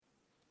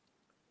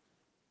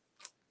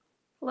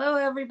Hello,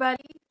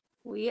 everybody.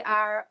 We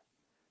are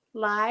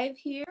live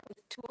here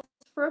with Tools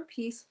for a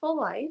Peaceful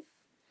Life.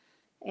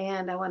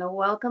 And I want to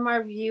welcome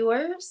our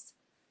viewers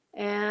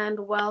and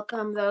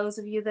welcome those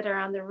of you that are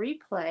on the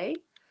replay.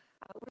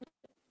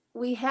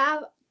 We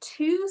have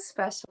two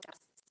special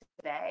guests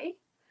today.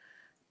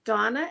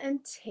 Donna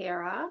and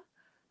Tara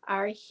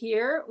are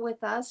here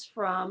with us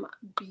from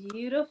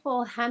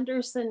beautiful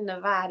Henderson,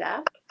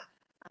 Nevada.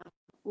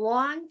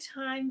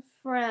 Longtime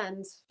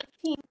friends,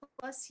 15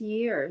 plus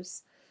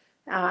years.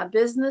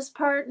 Business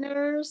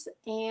partners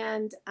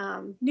and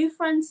new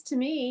friends to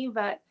me,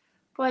 but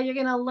boy, you're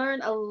going to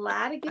learn a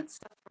lot of good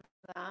stuff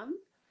from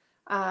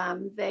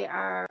them. They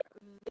are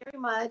very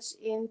much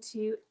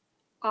into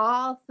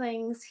all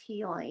things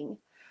healing.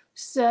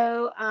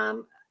 So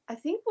I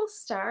think we'll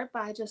start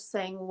by just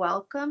saying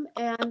welcome.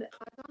 And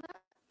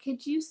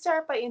could you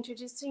start by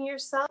introducing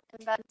yourself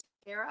and then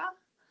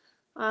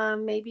Tara?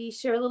 Maybe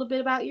share a little bit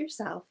about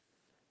yourself.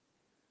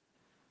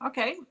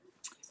 Okay.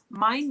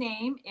 My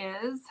name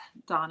is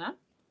Donna,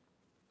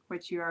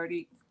 which you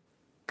already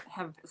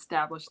have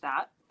established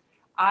that.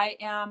 I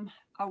am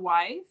a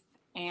wife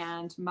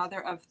and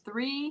mother of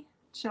 3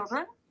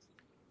 children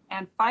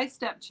and 5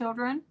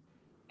 stepchildren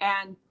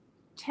and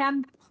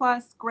 10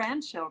 plus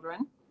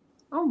grandchildren.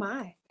 Oh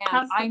my. And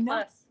How's the I know,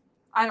 plus?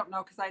 I don't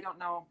know, because I don't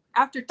know.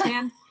 After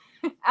 10,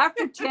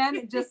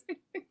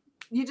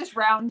 you just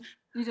round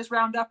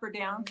up or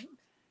down.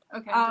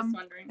 Okay, just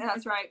wondering.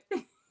 That's right.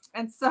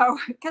 And so,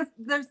 because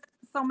there's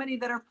so many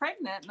that are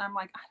pregnant, and I'm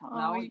like, I don't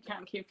know. Oh, you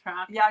can't keep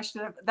track. Yeah, I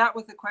should have. That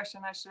was the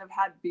question I should have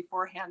had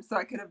beforehand, so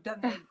I could have done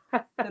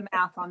the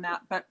math on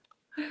that. But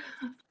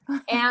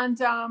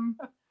and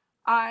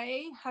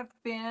I have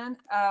been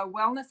a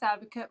wellness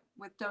advocate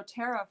with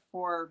doTERRA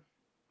for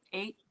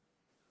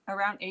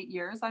around 8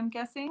 years, I'm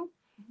guessing,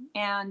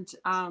 and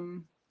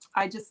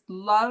I just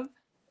love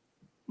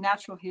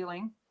natural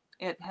healing.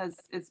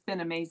 It's been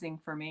amazing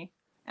for me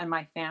and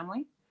my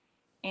family.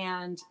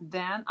 And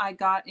then I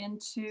got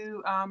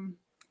into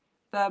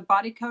the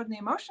body code and the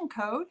emotion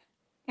code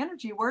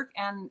energy work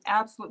and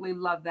absolutely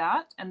love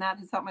that. And that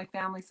has helped my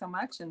family so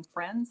much and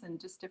friends and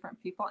just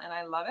different people. And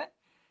I love it.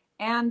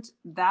 And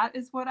that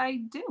is what I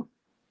do.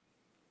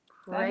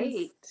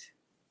 Great.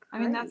 I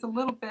mean, that's a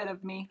little bit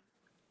of me.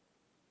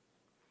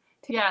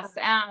 Yes,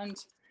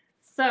 and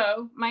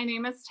so my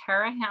name is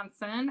Tara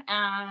Hansen,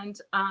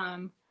 and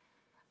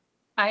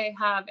I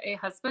have a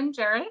husband,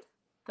 Jared,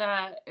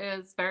 that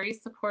is very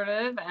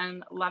supportive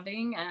and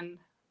loving and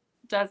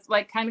does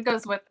kind of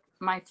goes with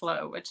my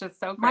flow, which is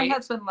so great. My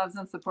husband loves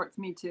and supports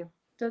me too.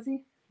 Does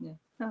he? Yeah.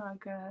 Oh,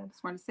 good.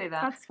 Just wanted to say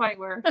that. That's why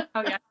we're.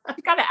 Oh yeah,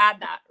 you got to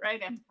add that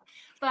right in.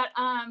 But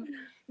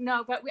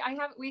no, but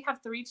we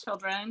have 3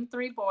 children,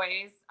 3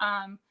 boys.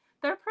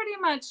 They're pretty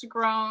much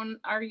grown.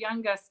 Our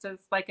youngest is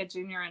like a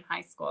junior in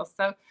high school,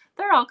 so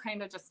they're all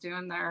kind of just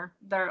doing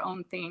their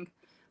own thing,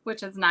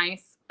 which is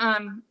nice.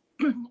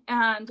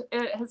 And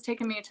it has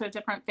taken me to a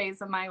different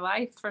phase of my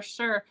life for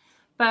sure.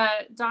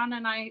 But Dawn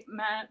and I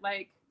met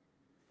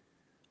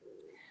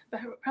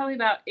probably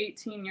about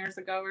 18 years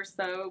ago or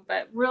so,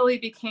 but really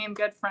became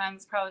good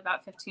friends probably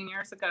about 15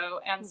 years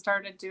ago and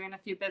started doing a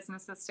few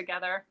businesses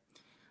together.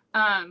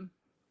 And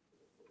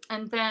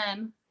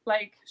then,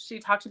 like she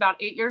talked about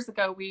 8 years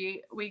ago,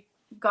 we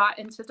got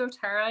into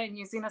doTERRA and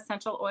using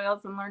essential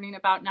oils and learning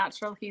about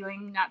natural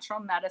healing, natural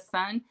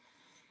medicine.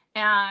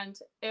 And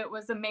it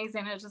was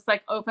amazing. It just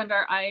opened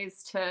our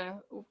eyes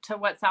to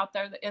what's out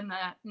there in the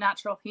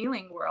natural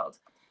healing world.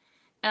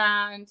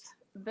 And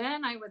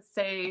then I would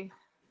say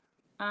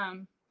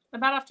about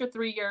after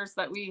 3 years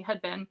that we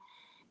had been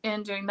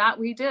in doing that,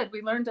 we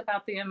learned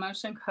about the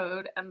emotion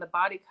code and the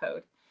body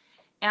code.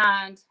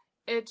 And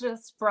it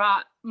just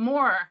brought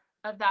more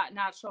of that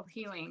natural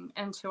healing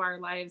into our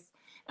lives.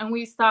 And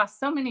we saw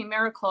so many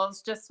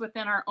miracles just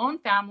within our own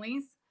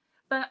families,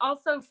 but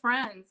also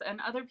friends and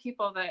other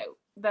people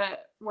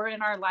that were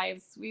in our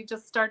lives. We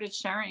just started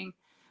sharing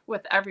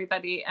with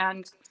everybody,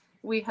 and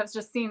we have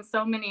just seen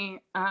so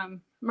many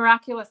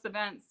miraculous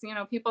events. You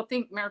know, people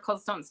think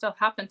miracles don't still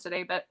happen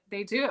today, but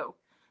they do.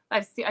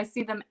 I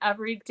see them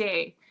every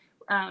day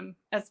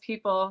as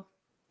people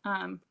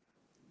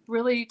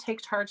really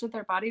take charge of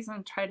their bodies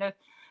and try to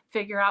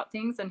figure out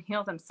things and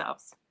heal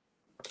themselves.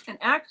 And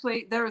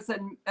actually, there was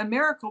a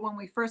miracle when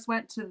we first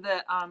went to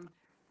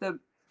the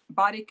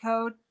body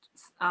code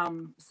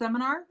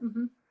seminar.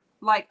 Mm-hmm.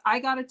 Like, I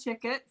got a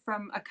ticket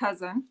from a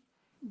cousin,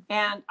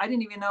 and I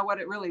didn't even know what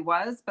it really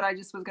was, but I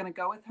just was going to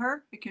go with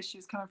her because she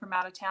was coming from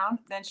out of town.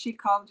 Then she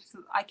called and she said,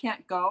 I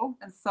can't go.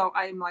 And so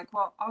I'm like,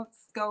 well, I'll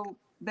go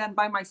then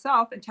by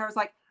myself. And Tara's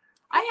like,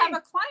 I have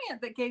a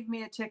client that gave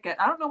me a ticket.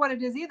 I don't know what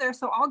it is either,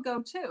 so I'll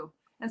go too.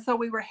 And so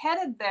we were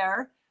headed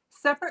there,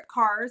 separate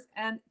cars,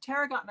 and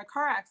Tara got in a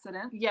car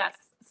accident. Yes.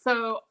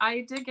 So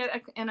I did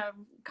get in a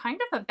kind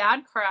of a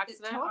bad car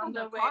accident on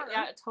the way.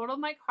 Yeah, it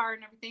totaled my car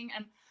and everything.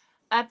 And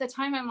at the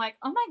time, I'm like,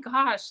 oh my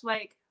gosh,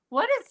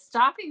 what is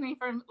stopping me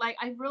from,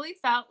 I really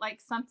felt like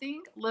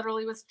something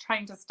literally was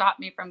trying to stop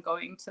me from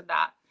going to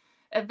that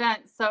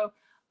event. So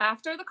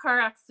after the car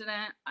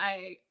accident,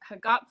 I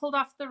had got pulled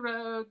off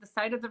the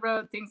side of the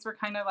road. Things were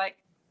kind of like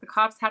the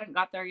cops hadn't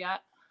got there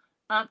yet.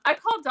 I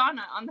called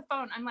Donna on the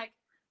phone. I'm like,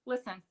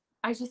 listen,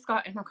 I just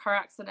got in a car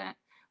accident.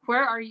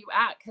 Where are you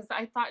at? Because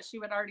I thought she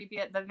would already be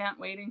at the event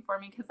waiting for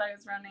me because I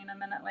was running a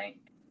minute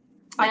late.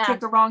 I took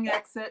the wrong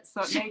exit,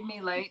 so it made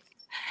me late.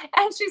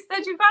 And she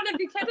said, you got to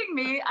be kidding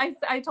me.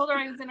 I told her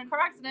I was in a car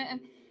accident. And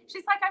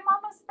she's like, I'm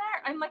almost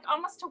there. I'm like,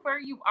 almost to where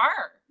you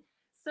are.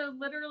 So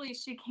literally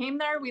she came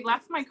there. We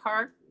left my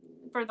car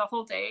for the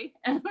whole day.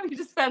 And we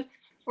just said,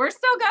 we're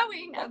still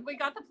going. And we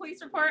got the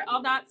police report,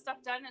 all that stuff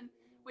done. And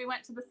we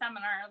went to the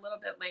seminar a little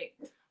bit late.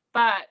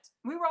 But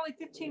We were only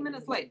 15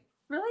 minutes late.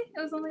 really,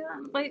 it was only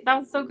that late. That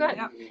was so good.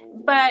 Yeah.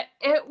 But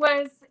it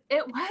was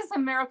a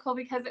miracle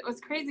because it was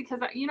crazy.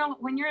 Because, you know,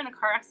 when you're in a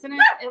car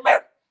accident, it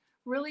like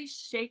really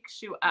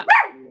shakes you up.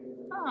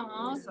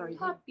 Oh, Sorry,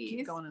 puppies.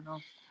 keep going and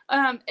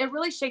on. It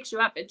really shakes you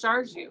up. It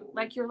jars you.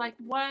 Like, you're like,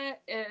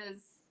 what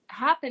is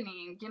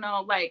happening? You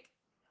know, like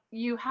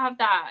you have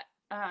that,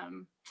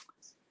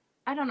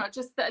 I don't know,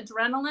 just the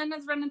adrenaline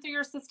is running through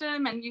your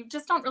system and you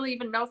just don't really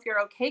even know if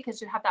you're okay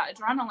because you have that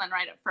adrenaline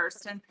right at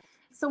first. And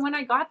so when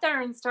I got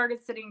there and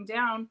started sitting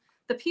down,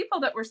 the people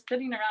that were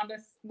sitting around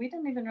us, we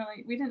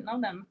didn't know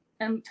them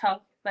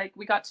until like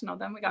we got to know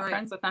them. We got Right.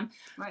 friends with them.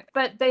 Right.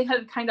 But they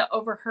had kind of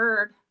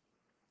overheard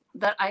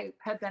that I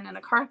had been in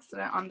a car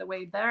accident on the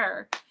way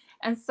there.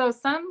 And so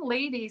some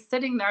lady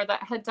sitting there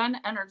that had done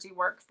energy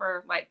work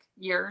for like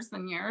years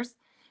and years,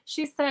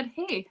 she said,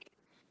 hey,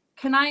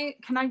 can I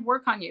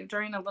work on you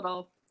during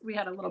we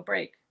had a little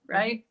break,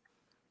 right?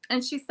 Mm-hmm.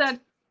 And she said,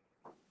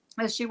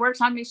 as she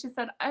worked on me, she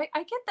said, I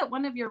get that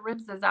one of your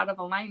ribs is out of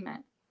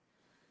alignment.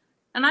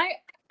 And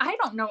I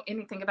don't know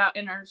anything about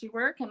energy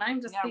work. And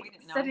I'm just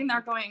sitting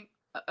there going,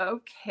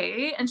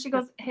 okay. And she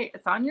goes, hey,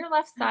 it's on your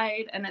left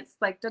side. And it's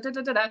like, da, da,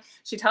 da, da, da.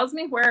 She tells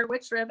me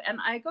which rib. And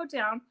I go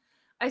down,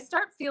 I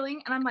start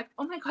feeling, and I'm like,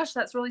 oh my gosh,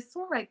 that's really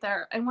sore right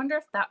there. I wonder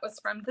if that was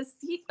from the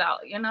seatbelt,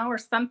 you know, or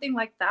something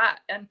like that.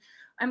 And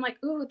I'm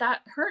like, ooh,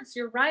 that hurts.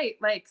 You're right.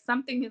 Like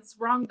something is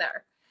wrong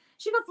there.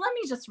 She goes, let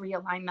me just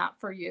realign that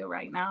for you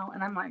right now.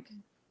 And I'm like,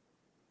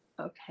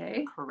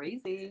 okay.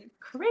 Crazy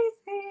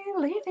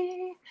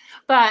Lady.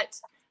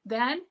 But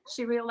then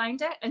she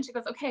realigned it and she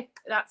goes, okay,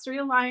 that's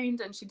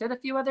realigned. And she did a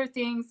few other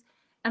things.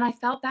 And I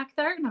felt back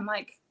there and I'm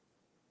like,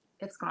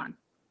 it's gone.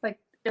 Like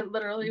it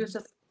literally was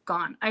just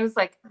gone. I was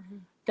like,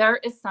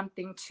 there is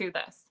something to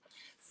this.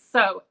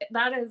 So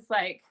that is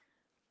like,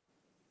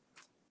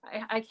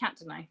 I can't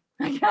deny.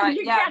 You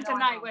can't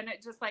deny when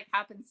it just like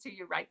happens to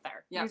you right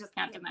there. You just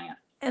can't deny it.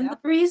 And the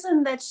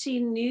reason that she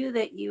knew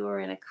that you were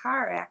in a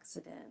car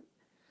accident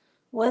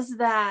was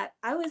that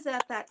I was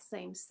at that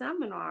same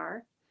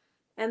seminar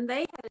and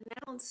they had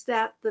announced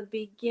at the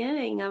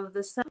beginning of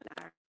the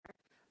seminar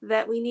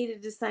that we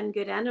needed to send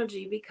good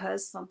energy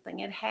because something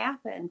had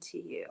happened to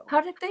you.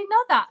 How did they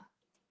know that?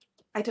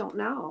 I don't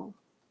know.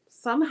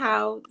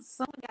 Somehow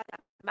someone got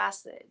that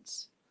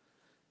message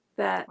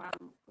that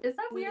Is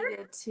that we weird?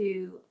 needed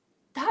to.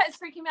 That is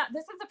freaking me out.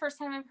 This is the first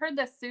time I've heard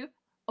this, Sue.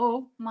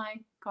 Oh my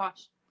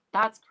gosh.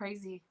 That's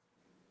crazy.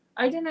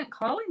 I didn't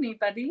call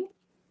anybody.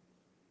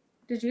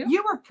 Did you?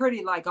 You were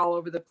pretty like all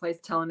over the place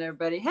telling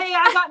everybody, hey,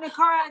 I got in a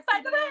car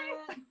accident.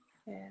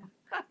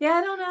 Yeah,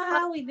 I don't know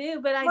how we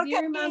knew, but I Look do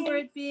at remember me.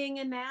 it being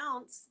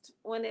announced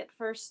when it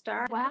first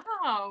started.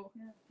 Wow.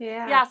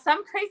 Yeah. Yeah,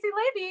 some crazy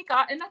lady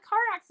got in a car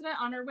accident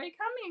on her way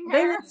coming They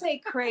here. didn't say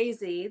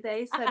crazy.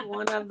 They said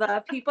one of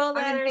the people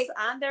that I mean,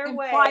 are on their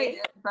Implied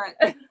way. it,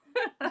 but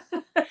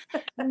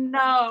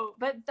No,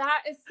 but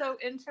that is so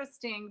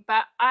interesting.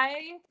 But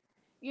I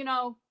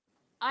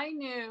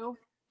knew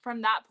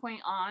from that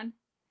point on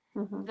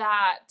Mhm.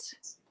 that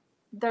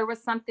there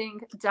was something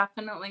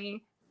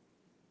definitely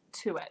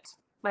to it.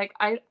 Like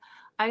I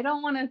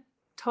don't want to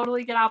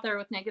totally get out there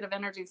with negative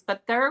energies,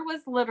 but there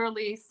was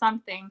literally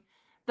something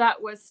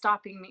that was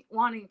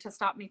wanting to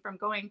stop me from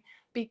going,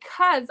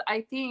 because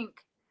I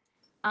think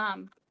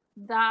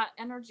that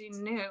energy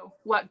knew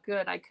what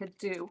good I could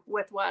do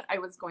with what I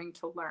was going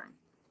to learn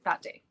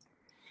that day.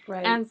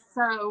 Right. And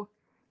so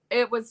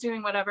it was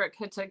doing whatever it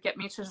could to get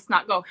me to just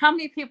not go. How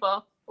many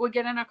people would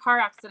get in a car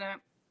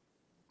accident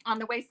on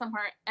the way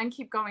somewhere and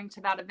keep going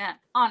to that event?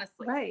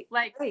 Honestly, Right.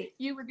 like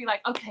you would be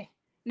like, okay,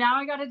 now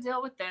I got to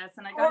deal with this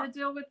and I got to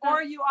deal with that.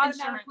 or you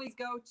automatically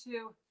go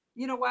to,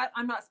 you know what,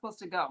 I'm not supposed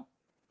to go.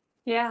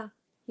 Yeah.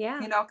 Yeah.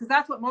 You know, because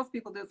that's what most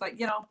people do. It's like,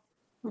 you know,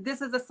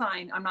 this is a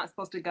sign I'm not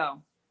supposed to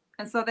go.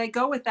 And so they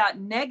go with that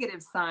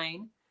negative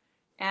sign.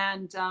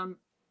 And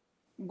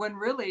when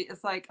really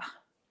it's like,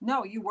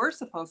 no, you were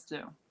supposed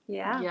to.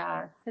 Yeah.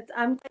 Yeah.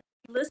 I'm glad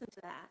you listened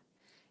to that.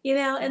 You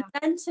know, and Yeah.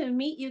 then to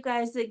meet you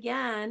guys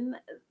again,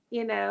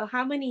 you know,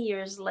 how many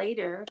years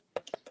later,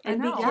 I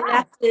and be know.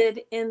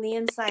 connected in the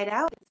Inside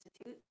Out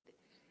Institute.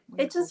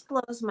 It just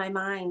blows my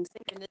mind.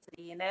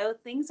 Synchronicity, you know,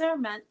 things are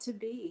meant to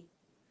be.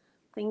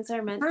 Things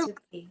are meant True. to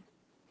be.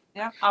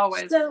 Yeah.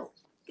 Always. So,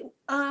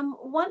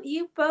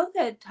 you both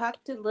had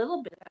talked a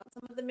little bit about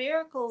some of the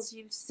miracles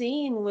you've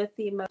seen with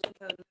the emotion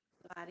code,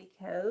 and body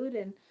code,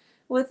 and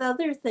with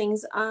other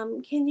things.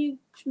 Can you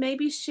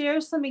maybe share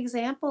some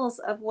examples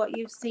of what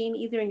you've seen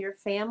either in your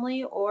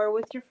family or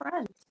with your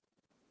friends?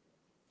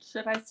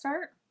 Should I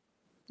start?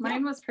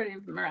 Mine was pretty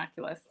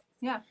miraculous.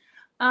 Yeah.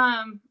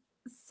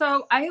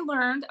 So I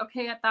learned,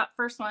 okay, at that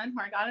first one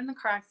where I got in the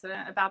car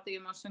accident about the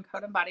emotion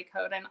code and body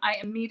code, and I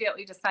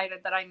immediately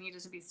decided that I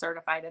needed to be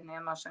certified in the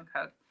emotion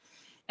code.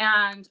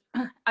 And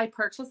I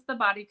purchased the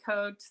body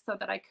code so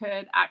that I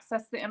could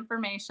access the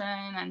information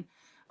and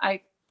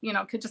I,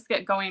 could just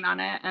get going on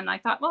it. And I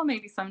thought, well,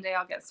 maybe someday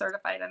I'll get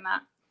certified in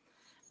that.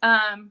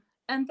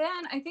 And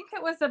then I think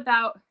it was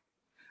about,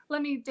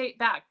 let me date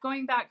back,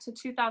 going back to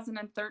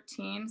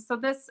 2013.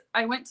 So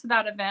I went to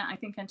that event, I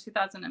think in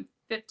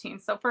 2015.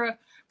 So for a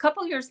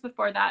couple years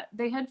before that,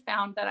 they had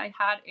found that I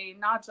had a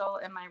nodule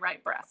in my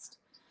right breast.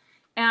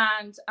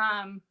 And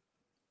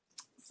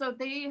so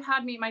they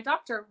had me, my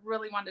doctor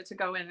really wanted to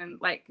go in and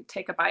like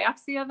take a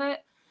biopsy of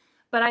it.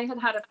 But I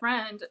had a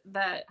friend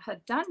that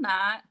had done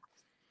that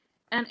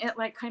and it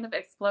like kind of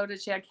exploded.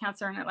 She had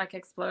cancer and it like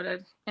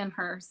exploded in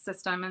her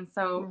system. And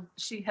so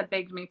she had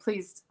begged me,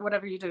 please,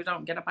 whatever you do,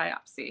 don't get a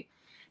biopsy.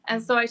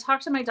 And so I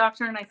talked to my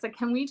doctor and I said,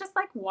 can we just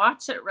like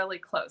watch it really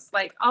close?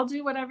 Like, I'll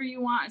do whatever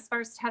you want as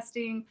far as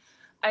testing.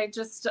 I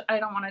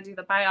don't want to do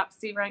the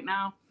biopsy right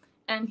now.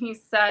 And he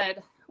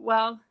said,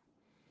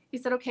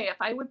 okay, if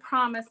I would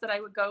promise that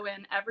I would go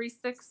in every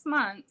 6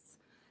 months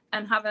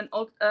and have a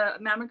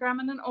mammogram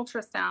and an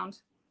ultrasound,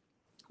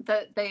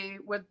 that they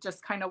would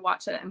just kind of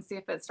watch it and see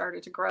if it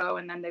started to grow,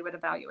 and then they would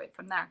evaluate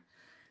from there.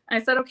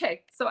 And I said,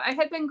 okay. So I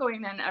had been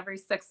going in every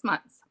 6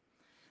 months.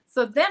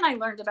 So then I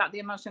learned about the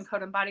emotion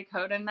code and body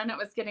code, and then it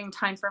was getting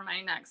time for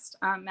my next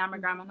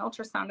mammogram and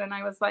ultrasound. And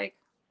I was like,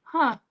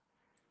 I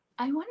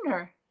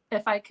wonder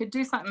if I could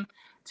do something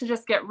to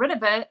just get rid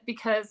of it,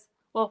 because,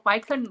 well, why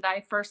couldn't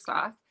I, first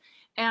off?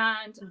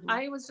 And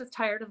I was just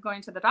tired of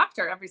going to the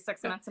doctor every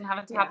 6 months and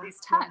having to have these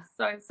tests.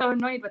 So I was so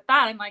annoyed with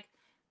that. I'm like,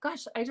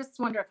 gosh, I just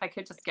wonder if I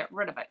could just get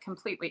rid of it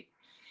completely.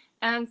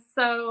 And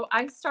so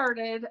I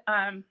started,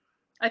 I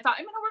thought,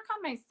 I'm going to work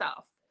on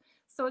myself.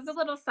 So as a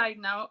little side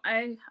note,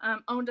 I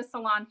owned a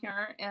salon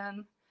here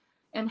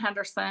in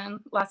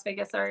Henderson, Las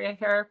Vegas area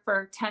here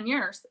for 10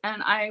 years.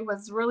 And I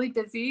was really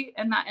busy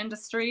in that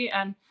industry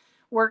and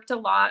worked a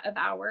lot of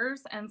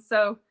hours. And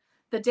so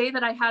the day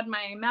that I had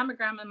my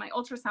mammogram and my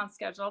ultrasound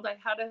scheduled, I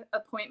had an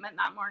appointment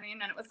that morning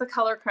and it was a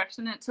color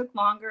correction. And it took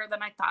longer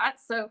than I thought.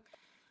 So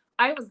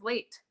I was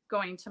late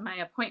going to my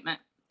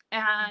appointment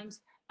and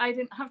I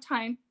didn't have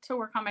time to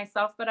work on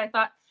myself. But I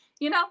thought,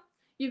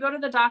 you go to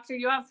the doctor,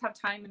 you always have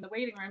time in the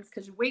waiting rooms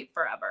because you wait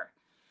forever.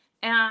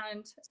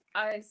 And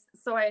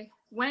so I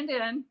went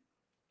in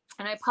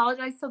and I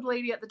apologized to the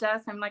lady at the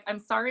desk. I'm like, I'm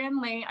sorry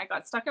I'm late. I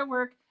got stuck at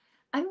work.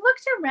 I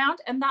looked around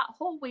and that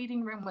whole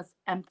waiting room was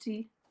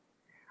empty.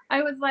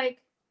 I was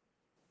like,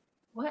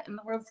 what in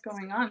the world's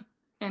going on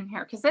in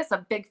here? Because it's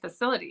a big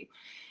facility.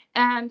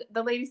 And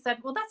the lady said,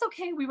 well, that's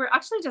okay. We were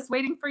actually just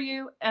waiting for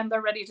you and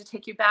they're ready to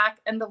take you back.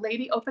 And the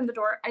lady opened the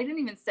door. I didn't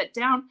even sit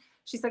down.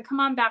 She said, come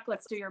on back.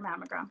 Let's do your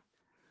mammogram.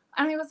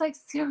 And I was like,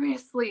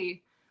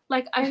 seriously,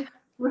 like I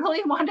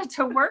really wanted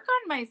to work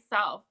on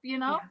myself,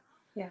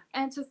 Yeah.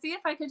 and to see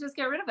if I could just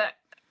get rid of it.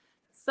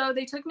 So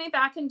they took me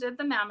back and did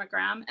the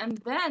mammogram. And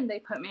then they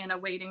put me in a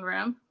waiting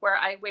room where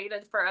I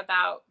waited for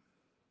about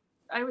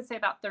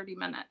 30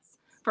 minutes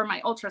for my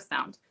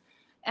ultrasound.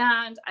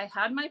 And I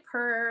had my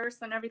purse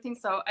and everything.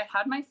 So I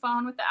had my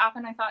phone with the app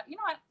and I thought, you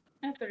know what?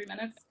 I have 30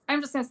 minutes. I'm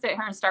just going to sit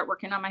here and start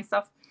working on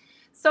myself.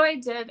 So I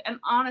did. And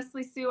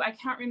honestly, Sue, I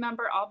can't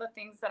remember all the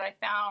things that I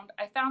found.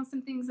 I found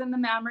some things in the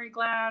mammary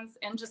glands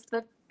and just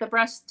the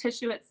breast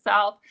tissue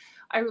itself.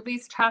 I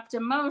released trapped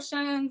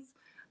emotions.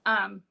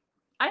 I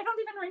don't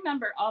even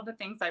remember all the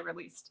things I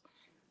released.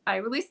 I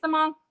released them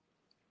all.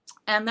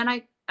 And then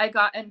I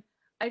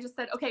just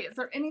said, okay, is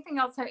there anything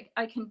else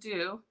I can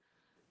do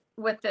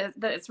with that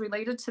it's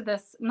related to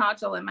this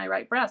nodule in my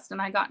right breast?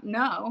 And I got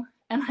no.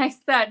 And I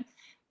said,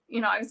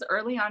 I was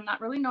early on, not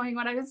really knowing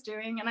what I was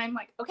doing. And I'm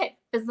like, okay,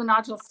 is the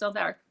nodule still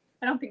there?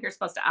 I don't think you're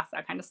supposed to ask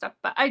that kind of stuff,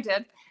 but I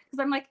did, because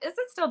I'm like, is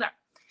it still there?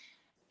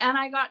 And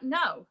I got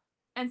no.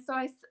 And so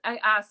I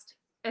asked,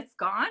 it's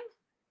gone?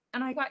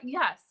 And I got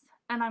yes.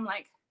 And I'm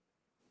like,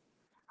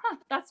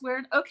 that's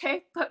weird.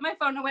 Okay, put my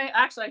phone away.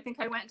 Actually, I think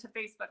I went to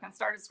Facebook and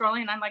started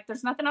scrolling. And I'm like,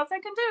 there's nothing else I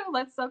can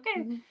do.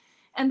 Okay.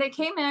 And they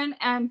came in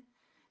and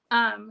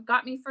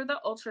got me for the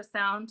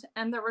ultrasound.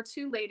 And there were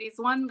two ladies.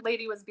 One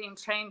lady was being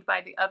trained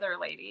by the other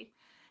lady.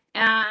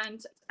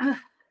 And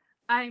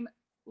I'm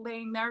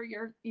laying there.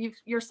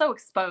 You're so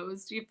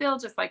exposed. You feel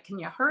just like, can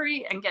you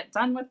hurry and get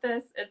done with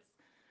this?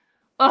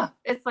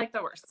 It's like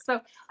the worst. So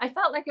I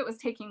felt like it was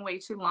taking way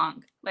too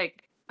long.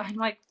 Like, I'm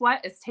like,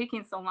 what is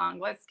taking so long?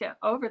 Let's get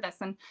over this.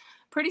 And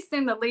pretty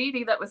soon the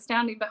lady that was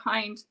standing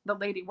behind the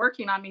lady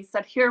working on me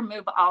said, here,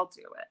 move, I'll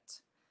do it.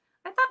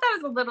 I thought that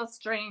was a little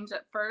strange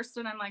at first.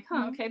 And I'm like,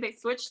 okay, they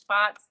switched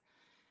spots.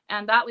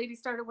 And that lady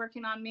started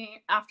working on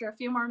me. After a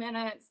few more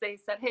minutes, they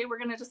said, hey, we're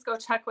going to just go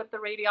check with the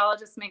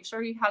radiologist, make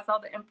sure he has all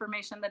the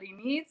information that he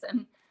needs.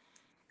 And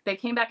they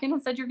came back in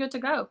and said, you're good to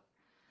go.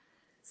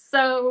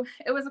 So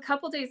it was a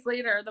couple days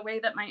later. The way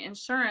that my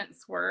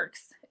insurance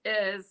works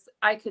is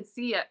I could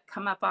see it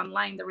come up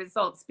online, the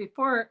results,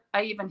 before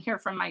I even hear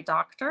from my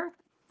doctor.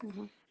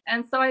 Mhm.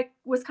 And so I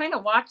was kind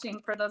of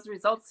watching for those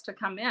results to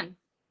come in.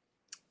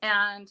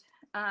 And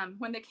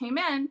when they came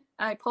in,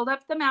 I pulled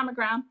up the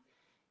mammogram.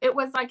 It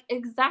was like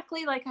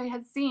exactly like I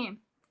had seen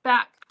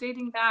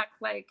dating back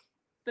like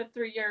the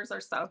 3 years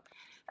or so.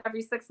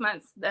 Every 6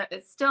 months, that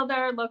it's still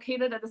there,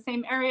 located at the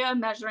same area,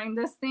 measuring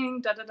this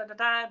thing, da da da da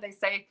da. They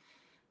say,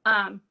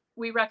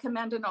 we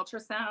recommend an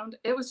ultrasound.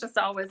 It was just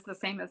always the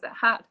same as it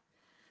had.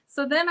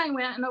 So then I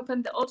went and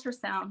opened the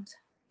ultrasound,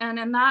 and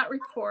in that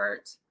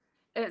report,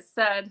 it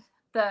said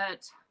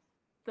that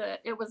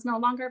it was no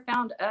longer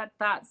found at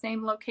that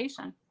same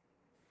location.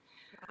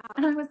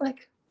 And I was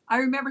like, I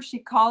remember she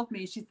called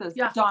me. She says,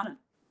 Yeah. Donna,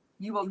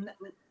 you will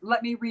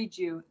let me read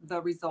you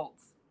the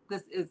results.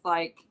 This is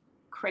like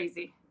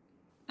crazy.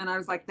 And I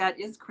was like, that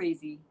is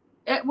crazy.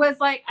 It was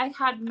like I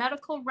had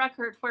medical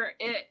record where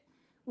it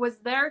was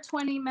there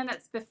 20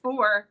 minutes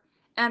before,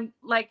 and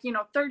like,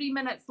 30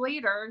 minutes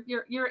later,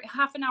 you're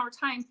half an hour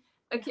time.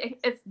 Okay,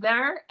 it's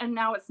there and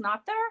now it's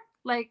not there.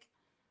 Like,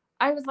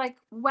 I was like,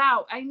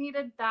 wow, I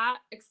needed that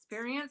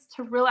experience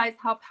to realize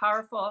how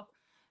powerful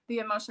the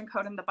emotion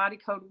code and the body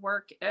code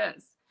work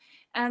is.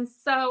 And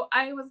so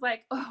I was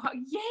like, oh,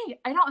 yay,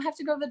 I don't have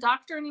to go to the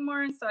doctor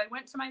anymore. And so I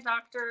went to my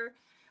doctor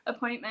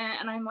appointment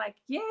and I'm like,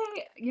 yay.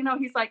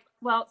 He's like,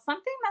 well,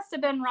 something must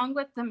have been wrong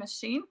with the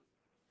machine.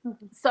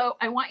 Mhm. So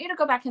I want you to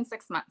go back in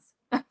 6 months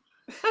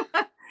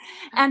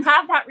and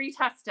have that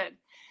retested.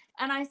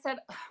 And I said,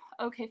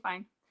 okay,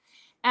 fine.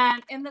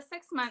 And in the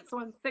 6 months,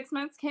 when 6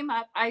 months came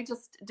up, I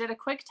just did a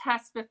quick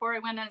test before I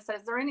went in and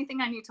said, is there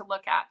anything I need to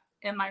look at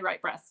in my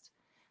right breast?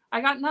 I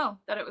got no,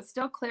 that it was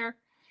still clear.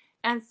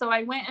 And so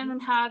I went in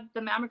and had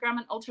the mammogram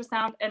and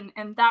ultrasound, and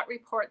in that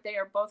report, they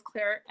are both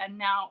clear. And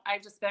now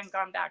I've just been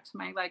gone back to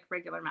my like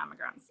regular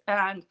mammograms,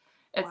 and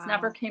it's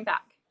never came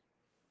back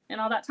in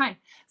all that time.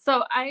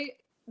 So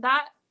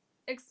that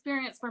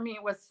experience for me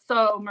was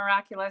so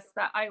miraculous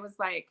that I was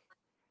like,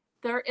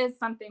 there is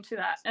something to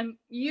that. And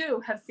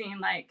you have seen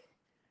like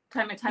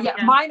time and time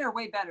again. Mine are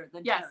way better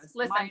than Yes, yours.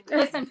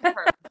 listen to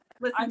her.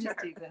 I'm just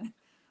teasing.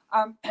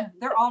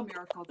 They're all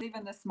miracles,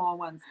 even the small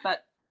ones.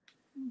 But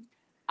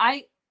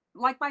I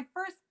like my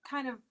first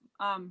kind of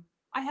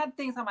I had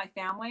things on my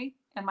family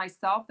and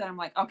myself that I'm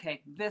like,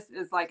 okay, this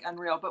is like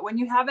unreal. But when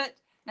you have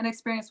an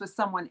experience with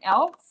someone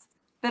else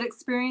that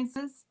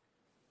experiences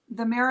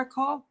the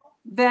miracle,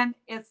 then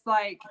it's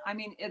like,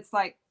 it's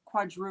like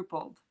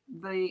quadrupled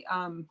the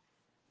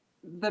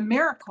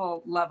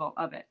miracle level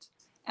of it.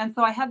 And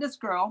so I had this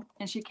girl,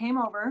 and she came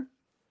over,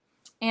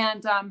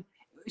 and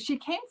she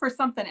came for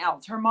something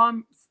else. Her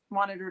mom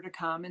wanted her to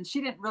come, and she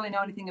didn't really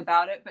know anything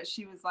about it, but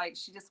she was like,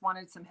 she just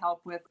wanted some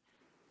help with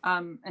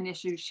an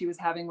issue she was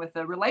having with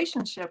a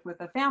relationship with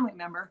a family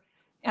member.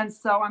 And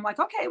so I'm like,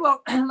 okay,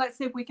 well, let's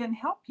see if we can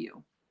help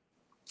you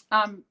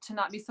to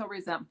not be so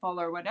resentful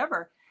or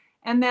whatever.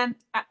 And then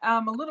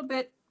a little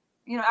bit,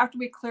 after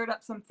we cleared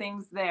up some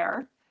things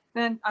there,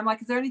 then I'm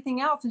like, is there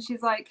anything else? And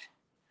she's like,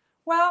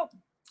 well,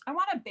 I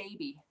want a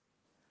baby.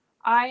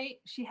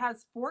 She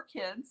has 4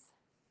 kids.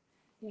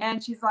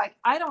 And she's like,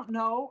 I don't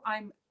know.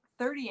 I'm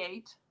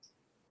 38.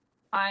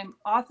 I'm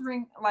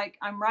authoring, like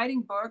I'm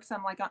writing books.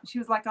 I'm like, she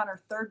was like on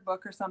her 3rd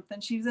book or something.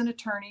 She's an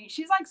attorney.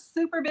 She's like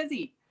super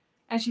busy.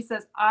 And she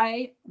says,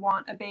 I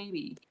want a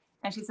baby.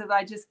 And she says,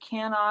 I just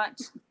cannot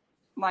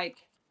like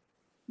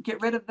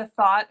get rid of the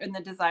thought and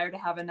the desire to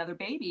have another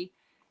baby.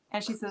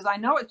 And she says, I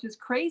know it's just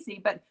crazy,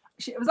 but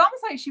it was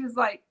almost like she was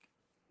like,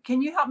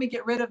 can you help me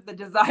get rid of the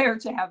desire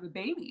to have a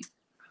baby?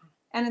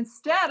 And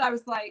instead I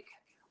was like,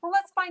 well,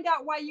 let's find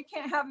out why you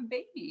can't have a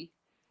baby.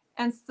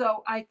 And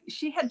so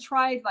she had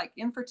tried like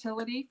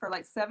infertility for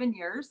like 7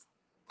 years.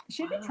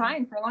 She'd been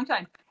trying for a long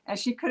time, and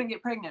she couldn't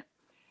get pregnant.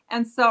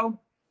 And so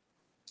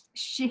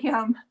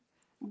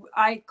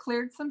I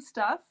cleared some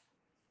stuff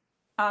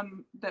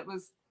that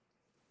was,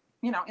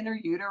 in her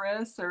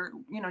uterus or,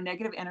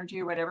 negative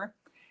energy or whatever.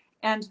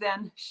 And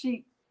then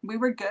we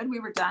were good. We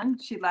were done.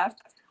 She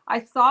left.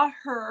 I saw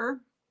her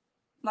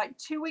like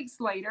 2 weeks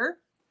later,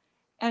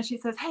 and she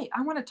says, hey,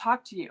 I want to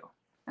talk to you.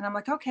 And I'm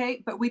like,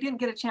 okay, but we didn't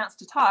get a chance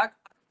to talk.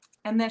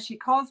 And then she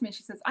calls me.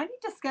 She says, I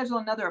need to schedule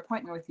another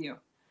appointment with you.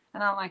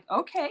 And I'm like,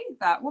 okay,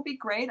 that will be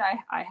great.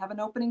 I have an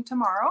opening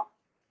tomorrow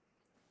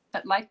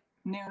at like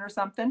noon or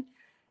something.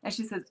 And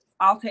she says,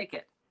 I'll take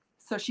it.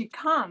 So she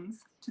comes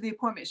to the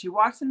appointment. She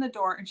walks in the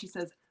door and she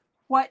says,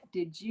 what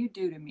did you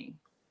do to me?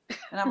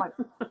 And I'm like,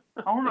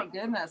 oh my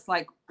goodness.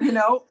 Like,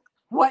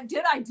 what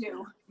did I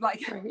do?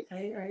 Like, Right.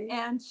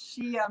 And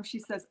she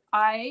says,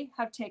 I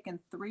have taken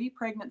 3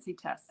 pregnancy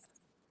tests.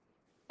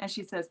 And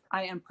she says,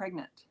 I am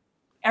pregnant.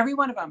 Every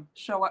one of them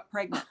show up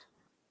pregnant.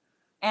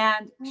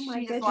 And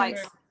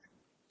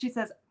she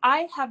says,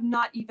 I have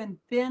not even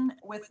been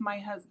with my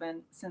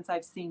husband since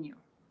I've seen you,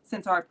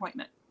 since our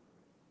appointment.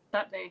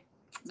 That day.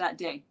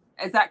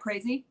 Is that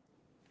crazy?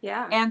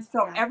 Yeah. And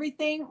so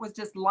everything was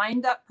just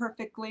lined up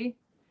perfectly,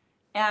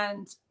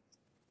 and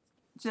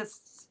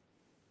just.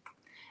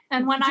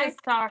 And when I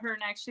Just- saw her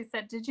next, she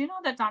said, "Did you know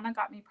that Donna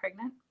got me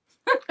pregnant?"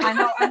 I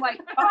know. I'm like,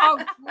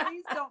 oh,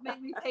 please don't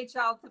make me pay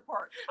child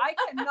support. I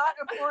cannot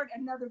afford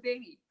another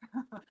baby.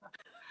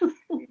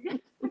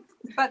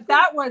 But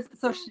that was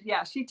so.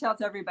 She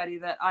tells everybody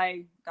that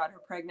I got her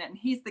pregnant, and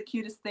he's the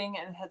cutest thing,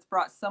 and has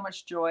brought so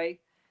much joy.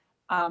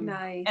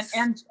 Nice.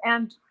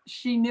 And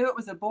she knew it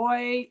was a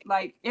boy.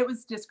 Like, it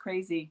was just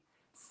crazy.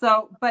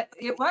 So, but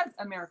it was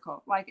a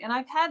miracle. Like, and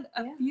I've had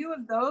a Yeah. few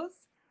of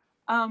those.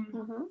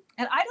 Mhm.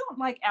 And I don't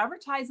like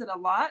advertise it a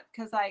lot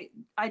because I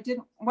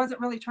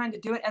wasn't really trying to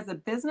do it as a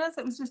business.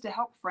 It was just to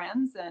help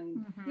friends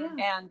and Mhm.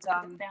 Yeah. and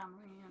Family.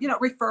 you know,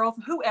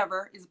 referrals,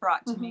 whoever is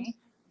brought to Mhm. me.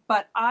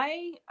 But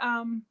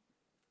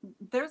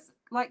there's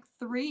like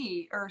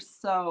 3 or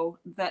so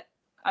that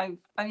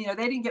you know,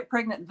 they didn't get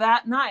pregnant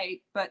that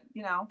night, but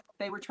you know,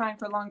 they were trying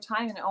for a long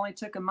time, and it only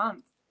took a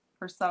month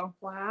or so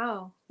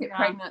Wow. to get Yeah.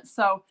 pregnant.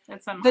 So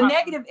It's the awesome.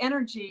 negative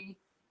energy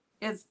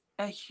is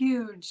a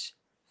huge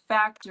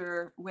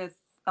factor with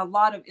a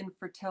lot of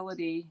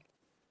infertility,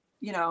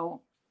 you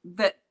know,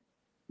 that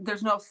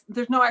there's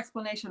no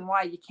explanation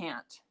why you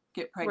can't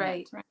get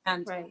pregnant. Right.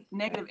 And Right.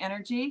 negative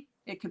energy,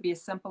 it could be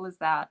as simple as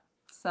that.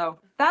 So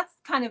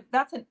that's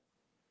a,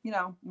 you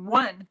know,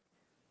 one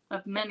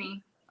Of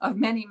many. of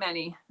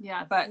many,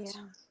 Yeah. but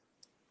Yeah.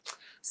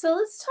 So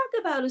let's talk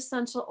about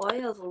essential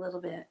oils a little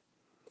bit.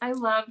 I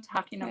love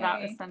talking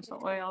about Okay. essential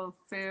oils,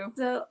 Sue.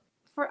 So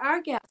for our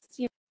guests,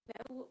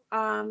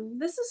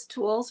 this is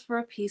tools for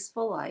a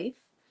peaceful life.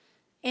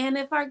 And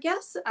if our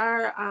guests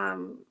are,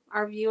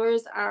 our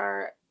viewers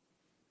are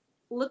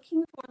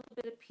looking for a little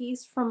bit of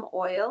peace from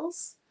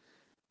oils,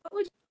 what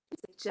would you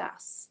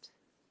suggest?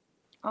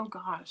 Oh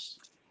gosh.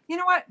 you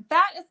know what?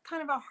 That is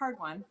kind of a hard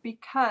one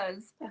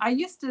because Yeah. I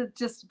used to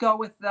just go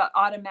with the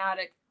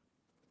automatic,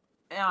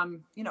 you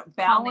know, Calming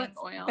balance.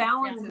 oils,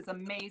 Balance yeah. is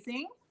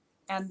amazing,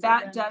 and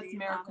that does Serenity,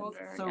 miracles.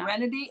 lavender, yeah.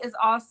 Serenity is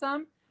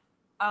awesome.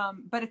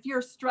 But if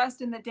you're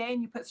stressed in the day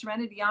and you put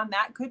Serenity on,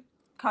 that could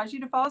cause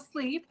you to fall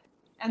asleep.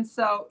 And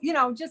so, you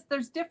know, just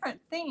there's different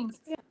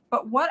things. Yeah.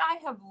 But what I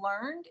have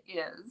learned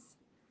is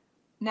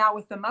now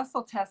with the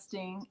muscle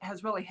testing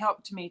has really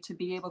helped me to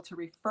be able to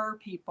refer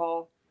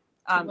people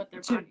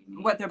To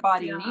what their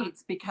body Yeah.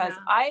 needs, because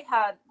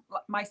Yeah.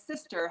 my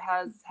sister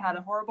has had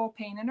a horrible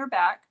pain in her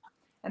back,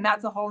 and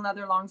that's a whole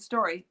nother long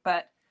story.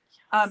 But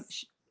I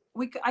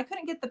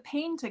couldn't get the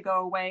pain to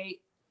go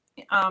away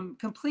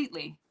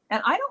completely,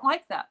 and I don't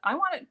like that. I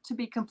want it to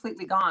be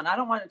completely gone. I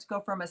don't want it to go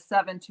from a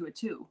 7 to a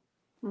 2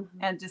 Mhm.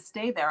 and just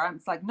stay there. I'm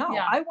just like, no,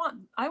 Yeah. I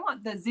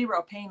want the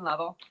 0 pain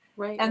level.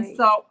 Right. And right.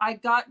 so I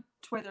got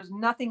to where there's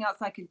nothing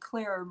else I could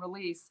clear and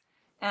release.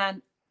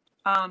 And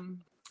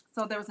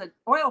so there was an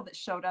oil that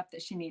showed up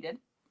that she needed.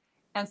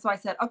 And so I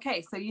said,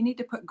 okay, so you need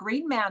to put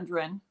green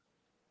mandarin,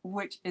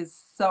 which is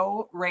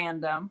so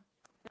random,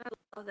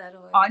 Love that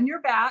oil. on your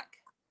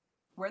back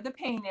where the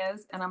pain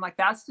is. And I'm like,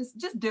 that's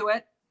just do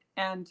it.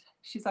 And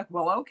she's like,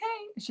 well, okay.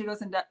 And she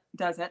goes and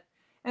does it.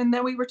 And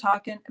then we were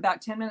talking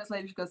about 10 minutes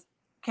later. She goes,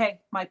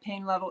 okay, my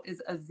pain level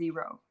is a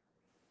 0.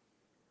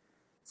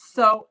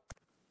 So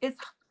it's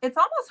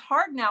almost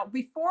hard now.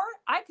 Before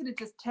I could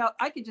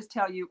just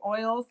tell you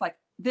oils like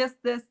this,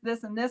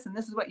 and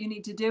this is what you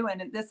need to do.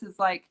 And this is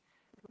like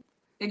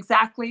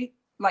exactly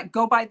like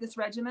go by this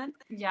regimen.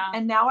 Yeah.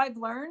 And now I've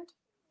learned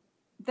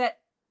that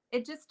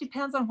it just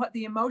depends on what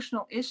the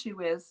emotional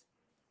issue is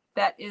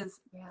that is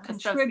Yeah.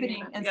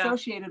 contributing and Yeah.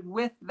 associated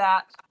with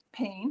that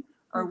pain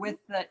or Mhm.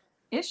 with that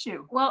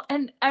issue. Well,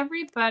 and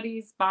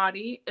everybody's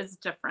body is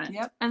different.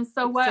 Yep. And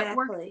so what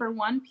works Exactly. for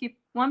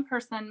one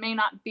person may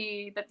not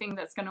be the thing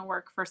that's going to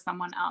work for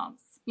someone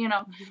else, you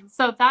know? Mhm.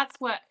 So that's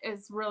what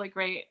is really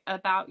great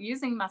about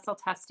using muscle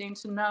testing,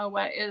 to know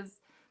what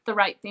is the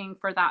right thing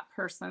for that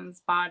person's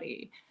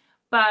body.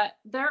 But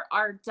there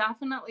are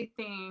definitely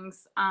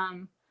things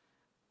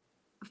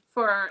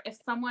for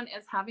if someone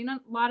is having a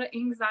lot of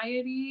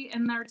anxiety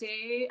in their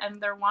day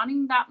and they're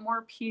wanting that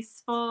more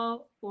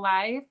peaceful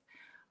life.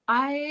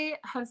 I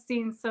have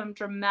seen some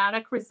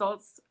dramatic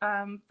results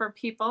for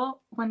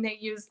people when they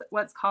use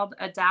what's called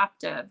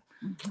adaptive.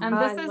 And Oh,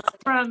 this I is love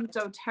from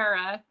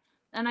doTERRA.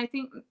 And I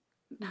think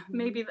Mhm.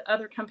 maybe the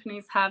other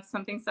companies have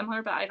something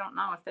similar, but I don't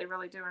know if they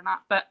really do or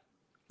not. But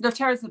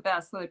doTERRA's the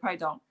best, so they probably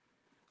don't.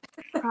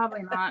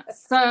 probably not.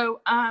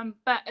 So,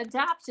 but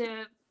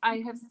adaptive, I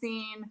have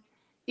seen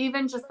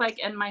even just like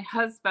in my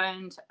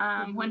husband,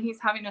 when he's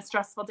having a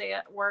stressful day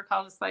at work,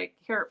 I'll just like,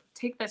 here,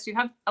 take this. You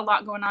have a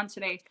lot going on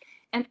today.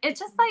 And it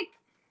just like,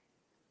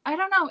 I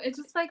don't know, it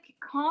just like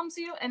calms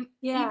you and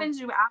Yeah. evens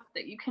you out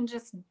that you can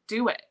just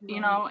do it, you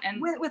know,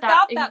 and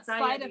Without that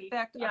side anxiety-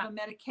 effect yeah. of a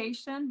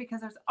medication,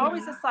 because there's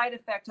always Yeah. a side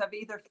effect of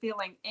either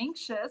feeling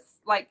anxious,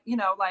 like, you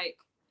know, like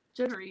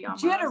jittery,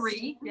 almost.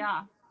 jittery.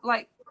 Yeah.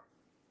 Like,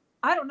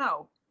 I don't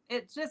know.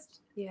 It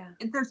just, Yeah.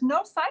 there's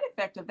no side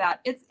effect of that.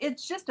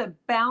 It's just a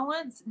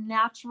balanced,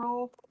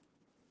 natural,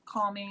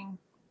 calming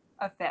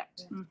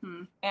effect.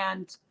 Mm-hmm.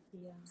 And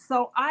Yeah.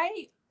 so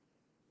I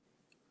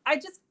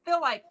just feel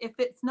like if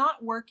it's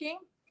not working,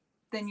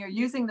 then you're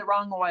using the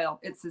wrong oil.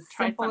 It's as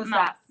Try simple as something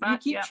that. else. You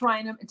keep Yep.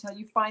 trying them until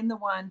you find the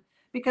one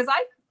because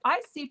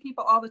I see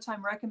people all the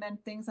time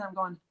recommend things and I'm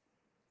going,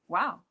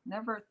 wow,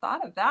 never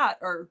thought of that.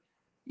 Or,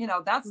 you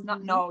know, that's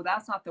not, no,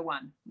 that's not the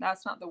one.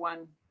 That's not the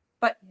one.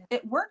 But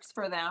it works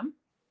for them.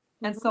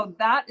 And so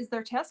that is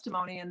their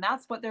testimony. And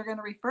that's what they're going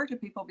to refer to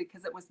people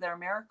because it was their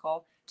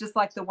miracle. Just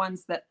like the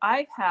ones that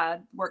I've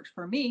had worked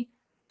for me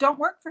don't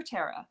work for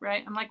Tara.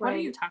 Right. I'm like, what are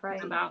you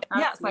talking about?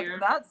 Yeah, That's it's like,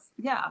 weird. that's,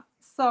 yeah.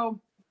 So,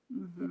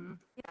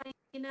 Yeah,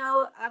 you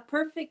know, a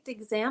perfect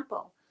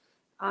example.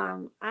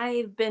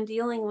 I've been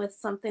dealing with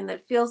something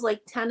that feels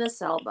like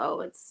tennis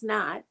elbow. It's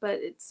not, but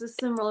it's a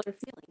similar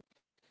feeling.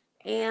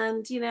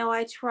 And, you know,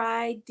 I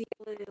tried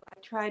Dealoo, I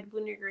tried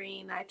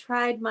Wintergreen, I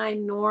tried my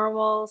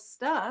normal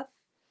stuff.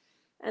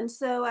 And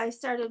so I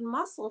started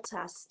muscle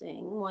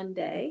testing one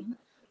day,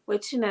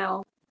 which, you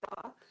know,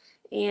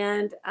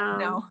 and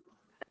no.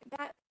 I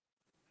got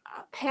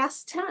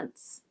past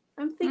tense.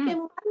 I'm thinking,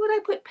 why would I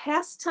put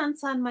past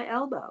tense on my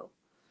elbow?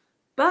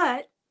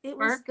 But it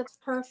was the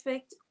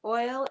perfect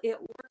oil. It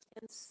worked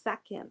in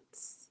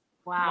seconds.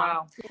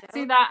 Wow. You know?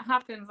 See, that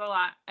happens a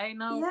lot. I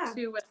know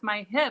too with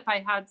my hip,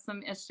 I had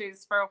some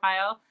issues for a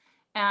while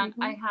and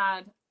I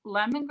had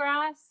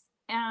lemongrass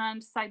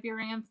and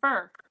Siberian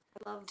fir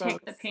I love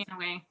take the pain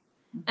away.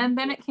 And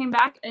then it came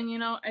back and, you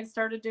know, I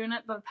started doing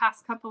it the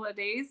past couple of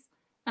days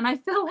and I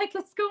feel like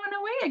it's going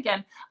away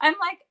again. I'm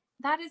like,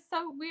 that is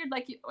so weird.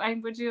 Like,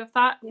 would you have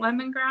thought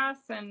lemongrass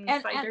and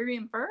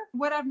Siberian fir?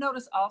 What I've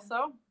noticed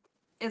also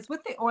is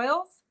with the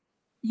oils,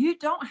 you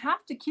don't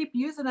have to keep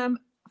using them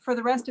for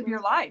the rest of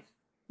your life.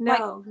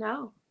 No,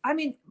 no. I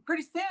mean,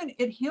 pretty soon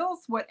it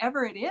heals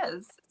whatever it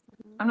is.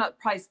 I'm not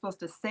probably supposed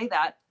to say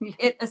that.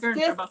 It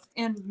assists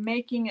in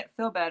making it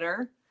feel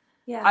better.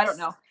 Yes. I don't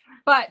know.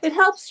 But it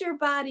helps your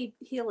body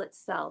heal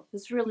itself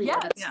is really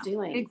what it's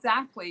doing.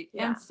 Exactly.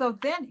 Yeah. And so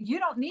then you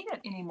don't need it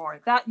anymore.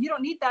 That you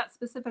don't need that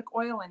specific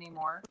oil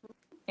anymore.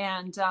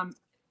 And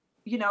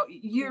you know,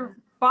 your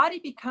body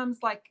becomes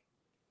like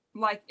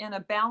in a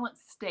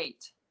balanced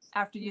state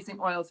after using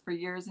oils for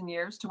years and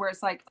years to where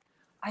it's like,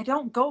 I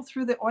don't go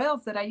through the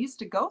oils that I used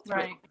to go through.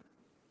 Right.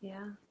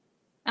 Yeah.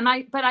 And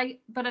but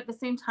at the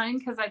same time,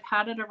 because I've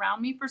had it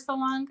around me for so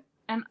long,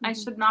 and I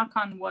should knock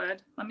on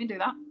wood. Let me do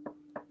that.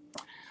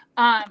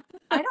 I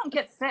don't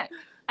get sick.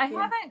 I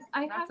haven't.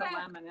 That's a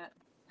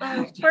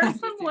laminate. For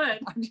some wood.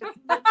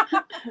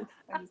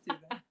 I just do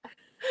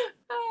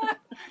that.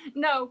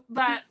 No,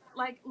 but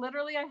like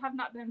literally, I have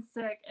not been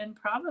sick, and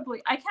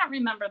probably I can't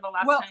remember the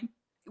last time.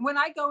 When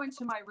I go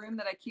into my room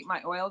that I keep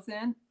my oils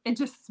in, it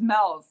just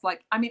smells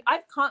like, I mean,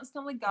 I've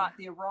constantly got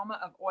the aroma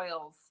of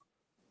oils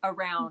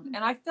around.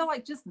 And I feel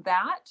like just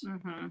that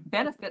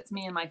benefits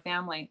me and my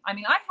family. I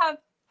mean, I have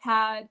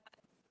had,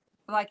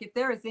 like, if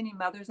there is any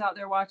mothers out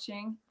there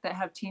watching that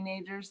have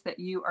teenagers that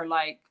you are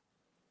like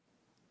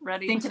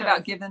thinking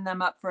about giving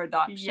them up for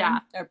adoption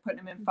or putting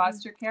them in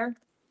foster care,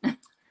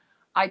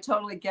 I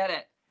totally get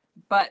it.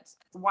 But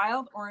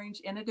wild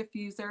orange in a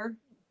diffuser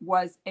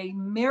was a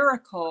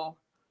miracle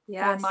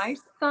for my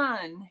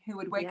son, who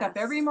would wake up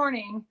every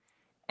morning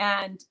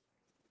and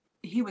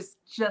he was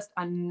just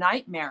a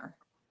nightmare.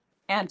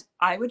 And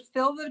I would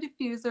fill the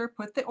diffuser,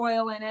 put the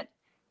oil in it.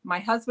 My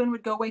husband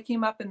would go wake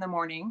him up in the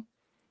morning.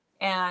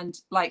 And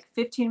like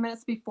 15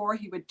 minutes before,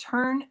 he would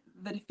turn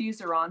the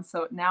diffuser on.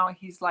 So now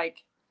he's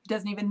like,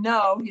 doesn't even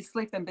know he's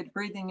sleeping, but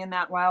breathing in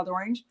that wild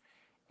orange.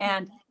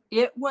 And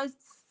it was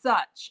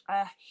such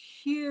a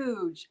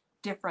huge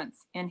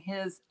difference in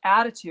his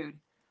attitude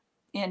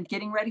in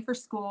getting ready for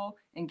school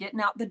and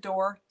getting out the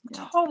door.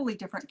 Totally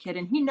different kid.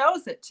 And he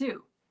knows it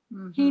too.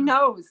 He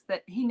knows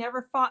that he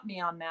never fought me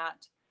on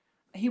that.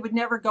 He would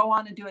never go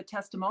on and do a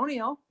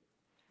testimonial,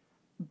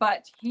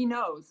 but he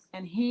knows.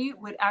 And he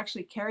would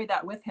actually carry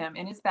that with him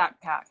in his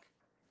backpack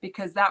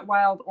because that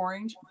wild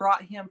orange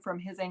brought him from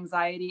his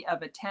anxiety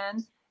of a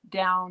 10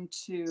 down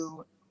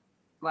to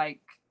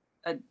like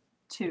a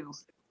 2.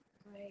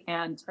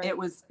 And it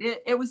was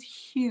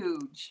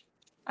huge,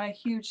 a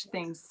huge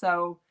thing.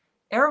 So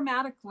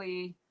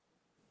aromatically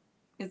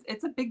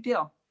it's a big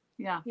deal.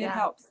 It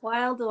helps.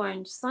 Wild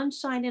orange,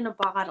 sunshine in a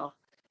bottle.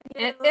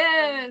 It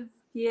is.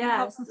 Yes. It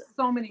helps with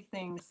so many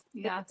things.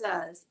 It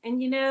does.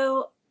 And you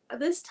know,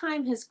 this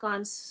time has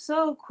gone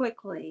so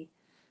quickly.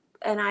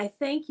 And I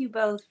thank you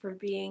both for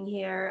being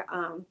here.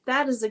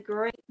 That is a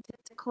great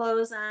tip to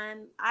close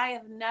on. I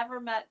have never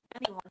met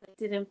anyone that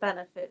didn't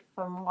benefit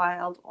from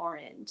wild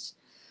orange.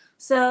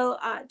 So,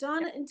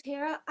 Donna and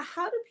Tara,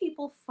 how do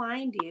people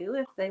find you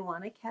if they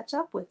want to catch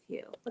up with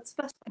you? What's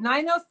best?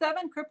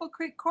 907 Cripple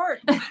Creek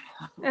Court.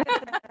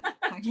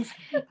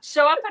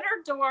 Show up at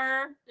her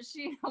door.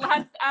 She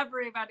lets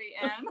everybody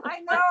in.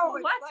 I know.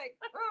 It's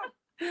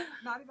like,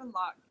 not even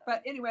locked.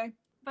 But anyway.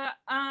 But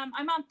I'm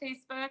on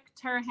Facebook,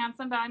 Tara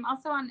Hansen, but I'm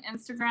also on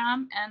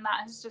Instagram, and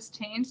that has just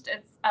changed.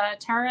 It's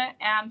Tara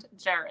and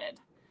Jared.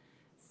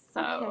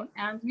 So,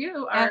 and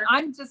you are. And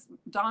I'm just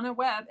Donna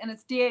Webb, and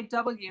it's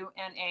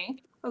DAWNA.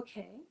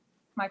 Okay.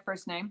 My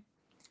first name.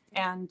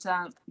 And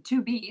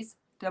 2 B's,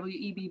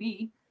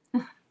 WEBB.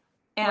 And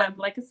Web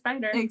like a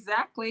spider.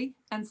 Exactly.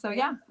 And so,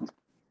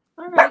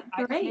 All right,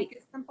 I great. make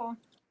it simple.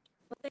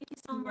 Thank you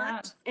so Yeah.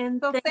 much. And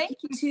So thank thank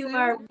you you, to Sue.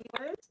 our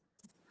viewers.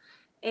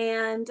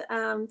 And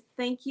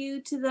thank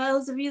you to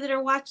those of you that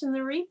are watching the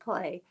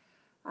replay.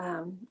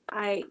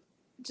 I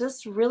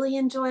just really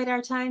enjoyed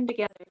our time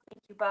together.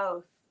 Thank you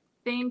both.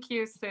 Thank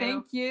you, Sue.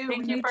 Thank you.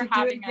 Thank We you need for to do it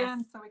having again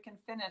us. so we can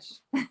finish.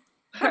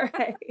 All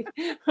right.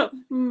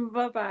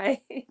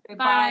 Bye-bye. Okay,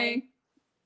 Bye.